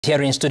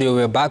Here in studio,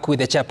 we're back with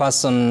the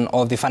chairperson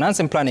of the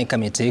Finance and Planning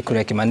Committee,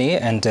 Kuria Kimani,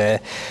 and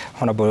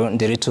Honorable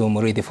Nderitu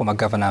Muri, the former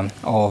governor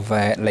of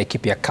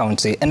Laikipia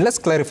County. And let's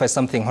clarify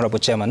something, Honorable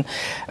Chairman,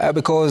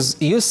 because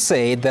you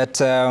say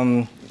that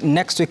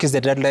next week is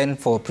the deadline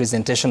for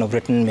presentation of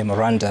written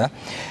memoranda.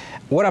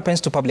 What happens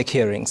to public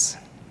hearings?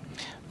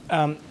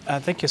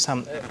 Thank you,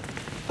 Sam.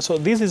 So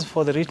this is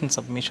for the written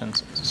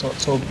submissions.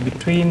 So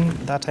between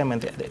that time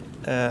and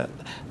the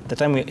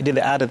time we did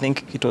the ad, I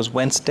think it was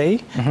Wednesday.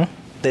 Mm-hmm.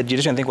 The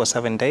duration, I think, was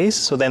 7 days.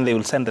 So then they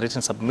will send the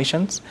written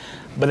submissions.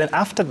 But then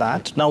after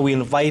that, now we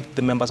invite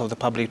the members of the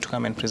public to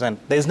come and present.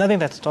 There's nothing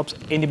that stops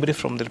anybody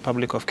from the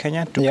Republic of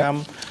Kenya to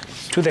come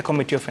to the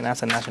Committee of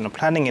Finance and National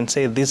Planning and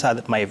say, these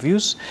are my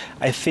views.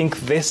 I think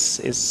this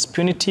is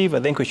punitive. I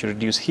think we should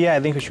reduce here. I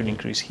think we should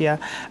increase here.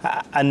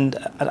 And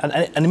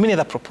many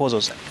other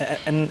proposals.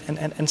 And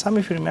some,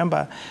 if you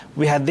remember,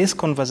 we had this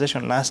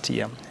conversation last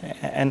year.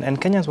 And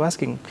Kenyans were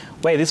asking,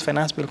 where is this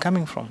finance bill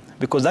coming from?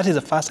 Because that is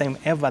the first time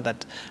ever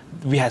that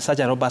we had such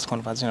a robust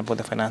conversation about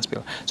the finance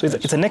bill. So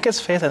it's a naked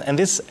face, and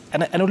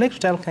I would like to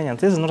tell Kenyans,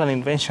 this is not an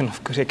invention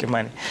of Kuria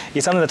Kimani.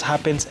 It's something that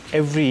happens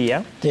every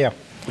year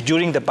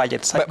during the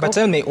budget cycle. But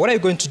tell me, what are you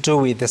going to do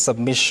with the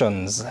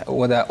submissions,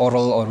 whether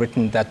oral or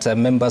written, that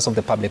members of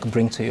the public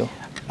bring to you?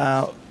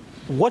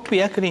 What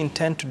we actually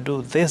intend to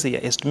do this year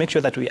is to make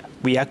sure that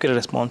we actually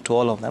respond to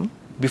all of them.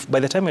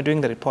 By the time we're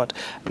doing the report,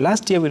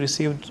 last year we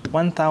received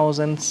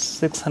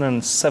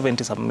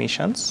 1,670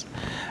 submissions.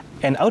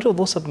 And out of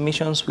those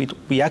submissions, we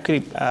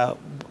actually,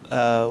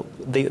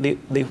 they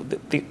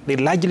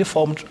largely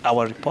formed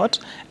our report,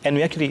 and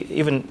we actually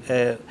even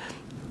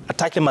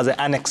attacked them as the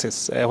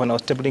annexes when I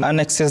was tabling.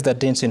 Annexes that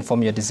didn't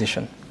inform your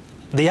decision?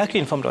 They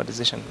actually informed our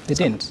decision. They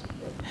didn't?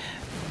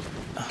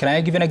 Can I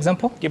give you an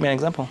example? Give me an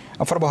example.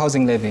 Affordable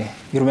housing levy,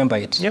 you remember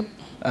it? Yep.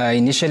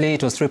 Initially,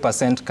 it was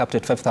 3%, capped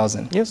at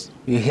 5,000. Yes.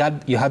 You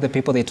had the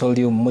people, they told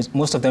you,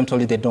 most of them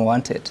told you they don't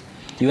want it.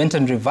 You went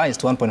and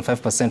revised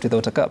 1.5%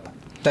 without a cap.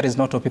 That is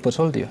not what people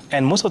told you.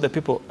 And most of the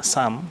people,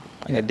 some,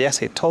 I dare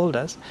say, told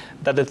us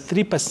that the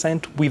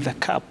 3% with the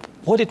cap,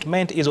 what it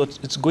meant is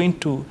it's going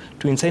to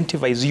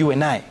incentivize you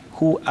and I,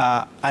 who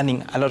are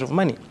earning a lot of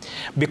money.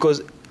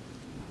 Because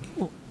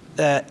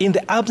in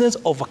the absence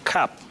of a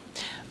cap,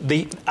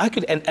 they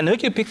actually, and when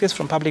you pick this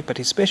from public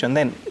participation,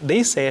 then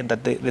they said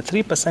that the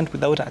 3%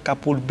 without a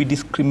cap will be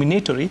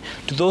discriminatory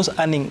to those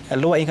earning a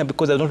lower income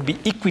because there will not be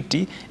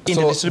equity in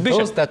the distribution. So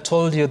those that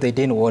told you they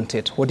didn't want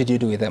it, what did you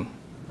do with them?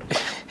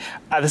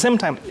 At the same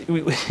time,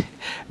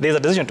 there's a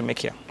decision to make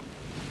here.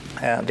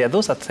 There are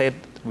those that said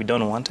we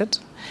don't want it.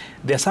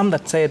 There are some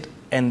that said,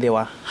 and they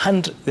were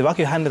hundreds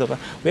of them.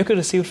 We actually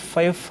received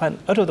 500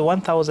 out of the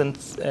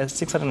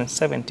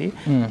 1,670.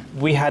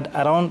 We had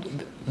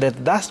around the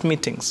last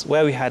meetings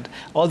where we had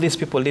all these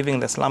people living in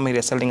the slum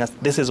areas telling us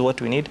this is what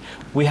we need.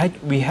 We held.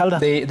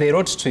 They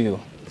wrote to you.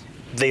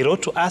 They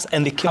wrote to us,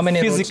 and they came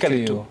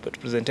physically to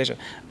presentation.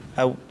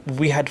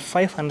 We had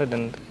 500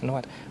 and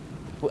what?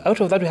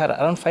 Out of that, we had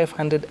around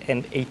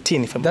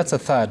 518. That's a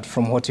third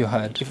from what you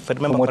had, if I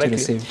remember from what correctly,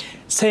 you received.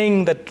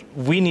 Saying that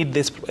we need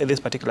this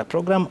particular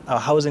program. Our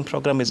housing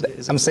program is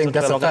I'm saying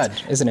that's a third,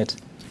 isn't it?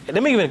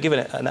 Let me give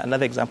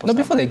another example. No,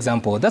 before the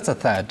example, that's a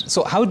third.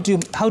 So how do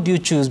you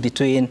choose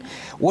between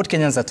what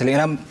Kenyans are telling?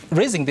 And I'm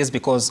raising this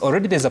because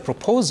already there's a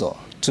proposal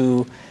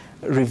to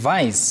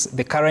revise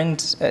the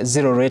current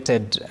zero rate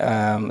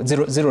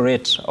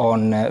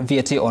on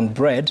VAT on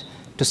bread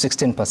to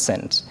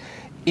 16%.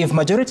 If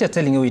majority are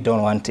telling you we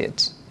don't want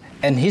it,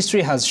 and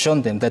history has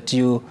shown them that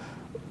you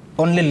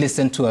only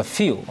listen to a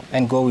few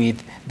and go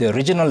with the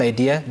original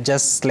idea,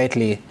 just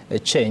slightly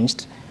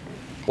changed,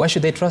 why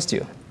should they trust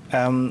you?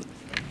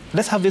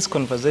 Let's have this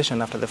conversation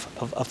after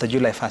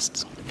July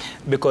 1st.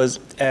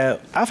 Because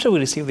after we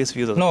receive these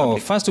views of the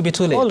public, first to be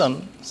too late. Hold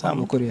on,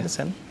 Sam,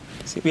 listen.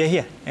 See, we are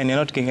here, and you're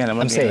not getting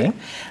I'm saying.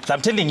 So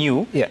I'm telling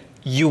you,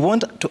 you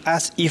want to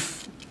ask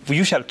if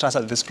you shall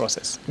trust this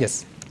process.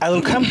 Yes. I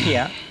will come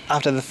here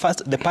after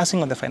the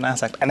passing of the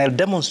Finance Act, and I'll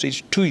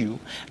demonstrate to you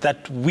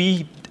that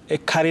we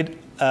carried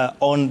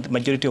on the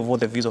majority of what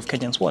the views of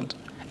Kenyans want.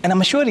 And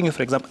I'm assuring you,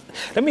 for example,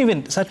 let me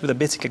even start with a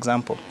basic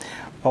example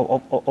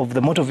of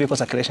the motor vehicle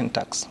circulation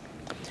tax.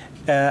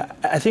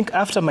 I think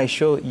after my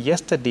show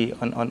yesterday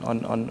on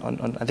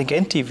I think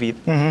NTV,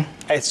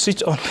 I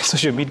switched on my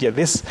social media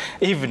this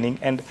evening,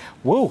 and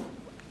whoa,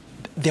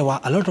 there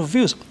were a lot of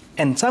views.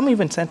 And some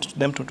even sent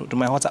them to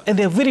my WhatsApp. And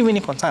there are very many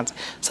concerns.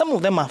 Some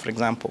of them are, for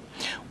example,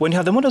 when you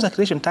have the motor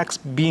circulation tax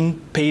being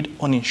paid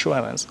on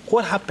insurance,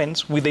 what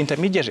happens with the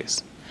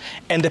intermediaries?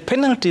 And the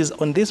penalties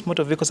on this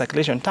motor vehicle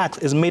circulation tax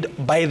is made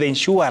by the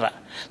insurer.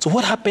 So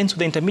what happens with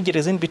the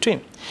intermediaries in between?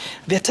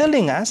 They're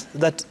telling us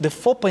that the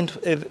I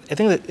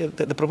think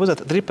the proposal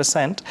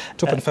 3%,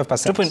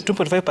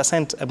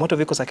 2.5% motor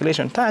vehicle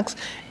circulation tax,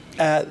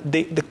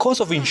 the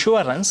cost of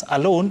insurance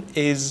alone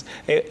is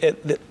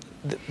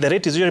the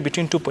rate is usually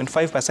between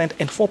 2.5%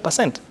 and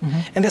 4%.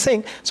 And they're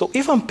saying, so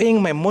if I'm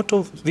paying my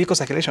motor vehicle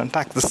circulation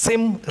tax the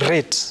same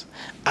rate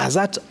as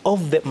that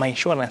of my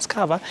insurance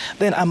cover,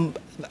 then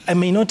I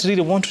may not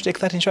really want to take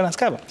that insurance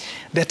cover.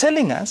 They're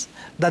telling us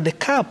that the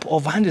cap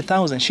of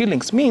 100,000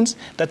 shillings means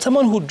that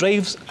someone who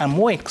drives a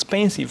more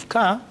expensive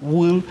car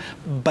will,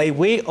 by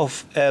way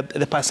of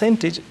the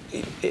percentage,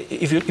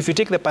 if you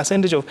take the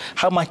percentage of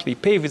how much they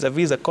pay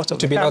vis-a-vis the cost of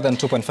the car, to be lower than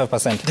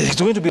 2.5%.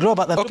 It's going to be lower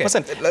than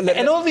 2%.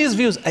 And all these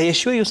views, I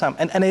assure you, Sam,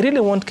 and I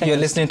really want Kenyans. You're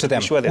listening to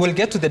them. We'll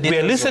get to the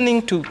details.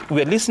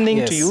 We're listening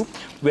Yes. to you.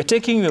 We're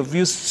taking your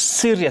views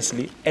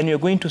seriously, and you're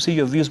going to see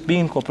your views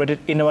being incorporated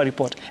in our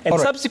report. And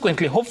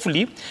subsequently,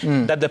 hopefully,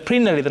 that the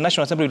plenary, the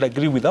National Assembly, will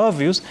agree with our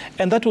views,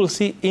 and that we'll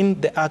see in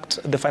the Act,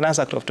 the Finance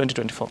Act of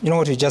 2024. You know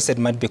what you just said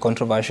might be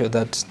controversial,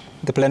 that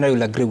the plenary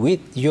will agree with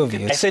your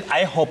views. I said,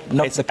 I hope.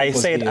 Not I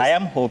said, views. I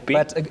am hoping.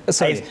 But,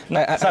 sorry,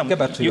 I'll get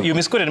back to you. You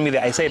misquoted me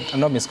there. I said... I'm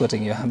not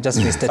misquoting you. I'm just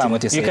restating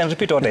what you said. You can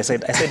repeat what I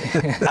said. I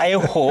said, I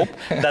hope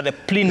that the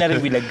plenary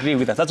will agree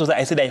with us. That's what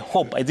I said, I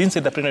hope. I didn't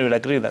say the plenary will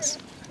agree with us.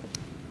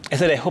 I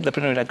said, I hope the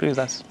plenary will agree with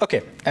us.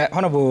 Okay.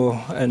 Honorable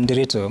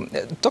Ndirito,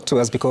 talk to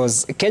us,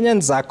 because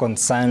Kenyans are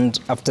concerned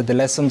after the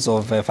lessons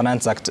of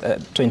Finance Act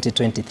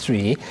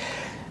 2023.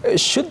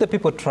 Should the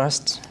people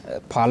trust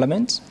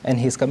Parliament and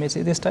his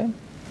committee this time?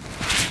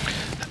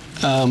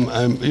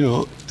 You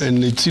know,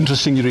 and it's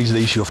interesting you raise the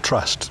issue of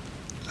trust,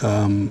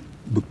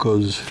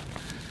 because,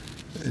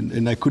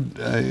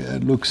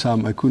 and look,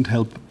 Sam, I couldn't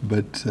help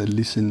but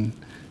listen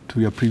to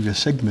your previous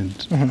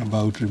segment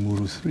about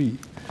Rimuru 3.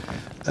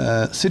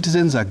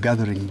 Citizens are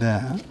gathering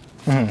there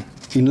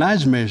in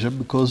large measure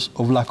because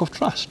of lack of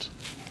trust.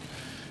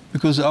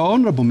 Because our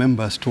honorable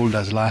members told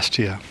us last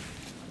year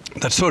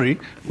that, sorry,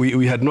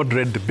 we had not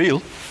read the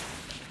bill.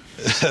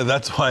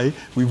 That's why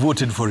we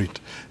voted for it.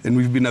 And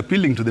we've been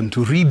appealing to them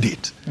to read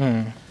it.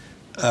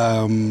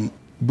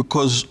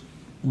 Because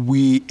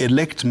we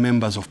elect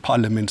members of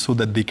Parliament so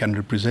that they can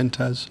represent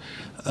us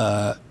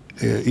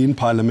in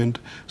Parliament,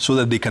 so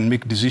that they can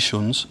make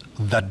decisions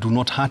that do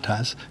not hurt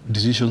us,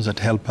 decisions that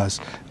help us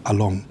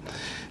along.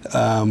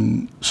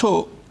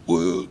 So,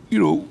 you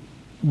know,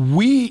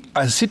 we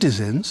as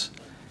citizens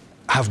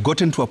have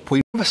gotten to a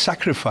point of a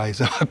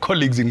sacrifice our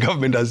colleagues in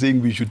government are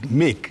saying we should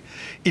make.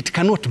 It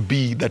cannot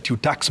be that you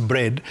tax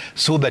bread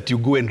so that you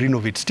go and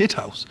renovate State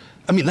House.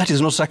 I mean, that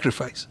is not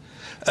sacrifice.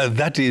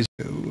 That is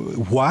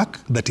work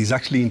that is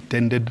actually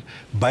intended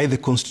by the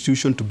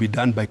Constitution to be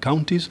done by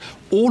counties.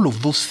 All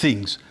of those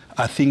things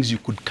are things you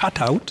could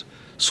cut out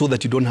so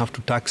that you don't have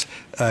to tax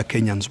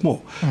Kenyans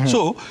more.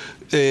 So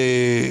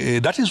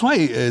that is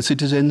why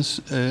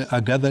citizens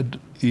are gathered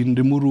in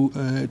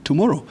Rimuru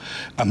tomorrow.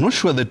 I'm not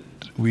sure that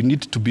we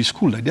need to be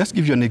schooled. I'll just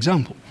give you an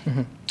example.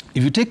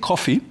 If you take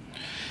coffee,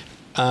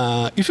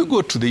 if you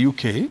go to the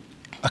UK,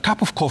 a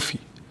cup of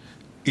coffee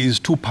is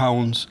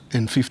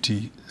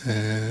 £2.50.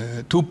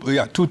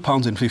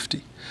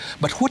 £2.50.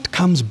 But what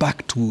comes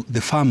back to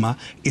the farmer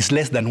is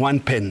less than 1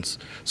 pence.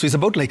 So it's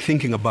about like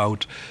thinking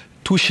about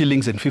 2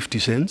 shillings and 50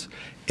 cents,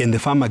 and the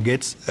farmer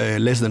gets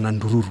less than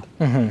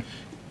ndururu.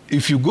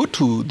 If you go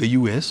to the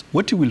US,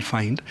 what you will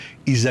find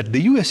is that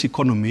the US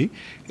economy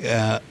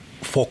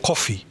for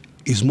coffee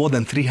is more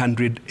than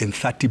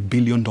 $330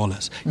 billion.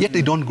 Yet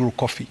they don't grow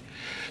coffee.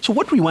 So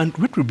what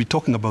we'll be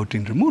talking about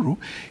in Rimuru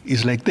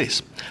is like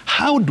this.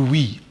 How do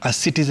we, as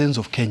citizens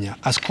of Kenya,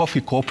 as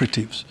coffee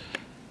cooperatives,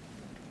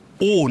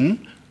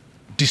 own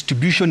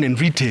distribution and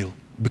retail?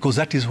 Because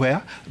that is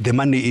where the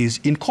money is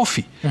in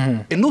coffee.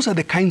 And those are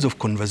the kinds of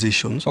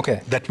conversations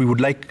that we would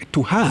like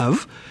to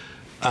have,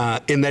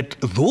 and that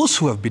those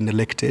who have been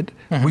elected,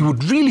 we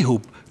would really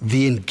hope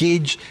they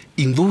engage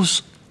in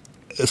those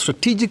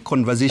strategic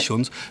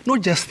conversations,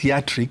 not just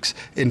theatrics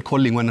and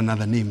calling one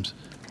another names.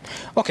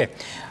 Okay,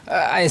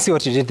 I see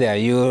what you did there.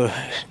 You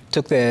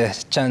took the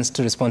chance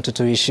to respond to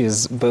 2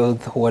 issues,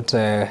 both what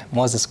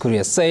Moses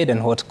Kuria said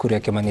and what Kuria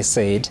Kimani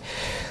said.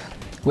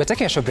 We're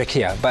taking a short break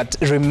here, but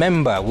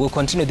remember, we'll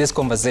continue this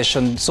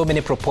conversation. So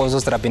many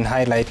proposals that have been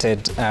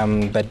highlighted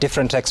by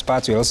different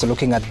experts. We're also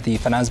looking at the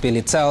finance bill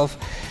itself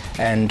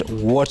and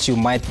what you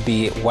might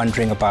be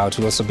wondering about.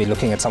 We'll also be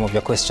looking at some of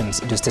your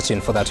questions. Do stay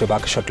tuned for that. We're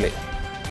back shortly.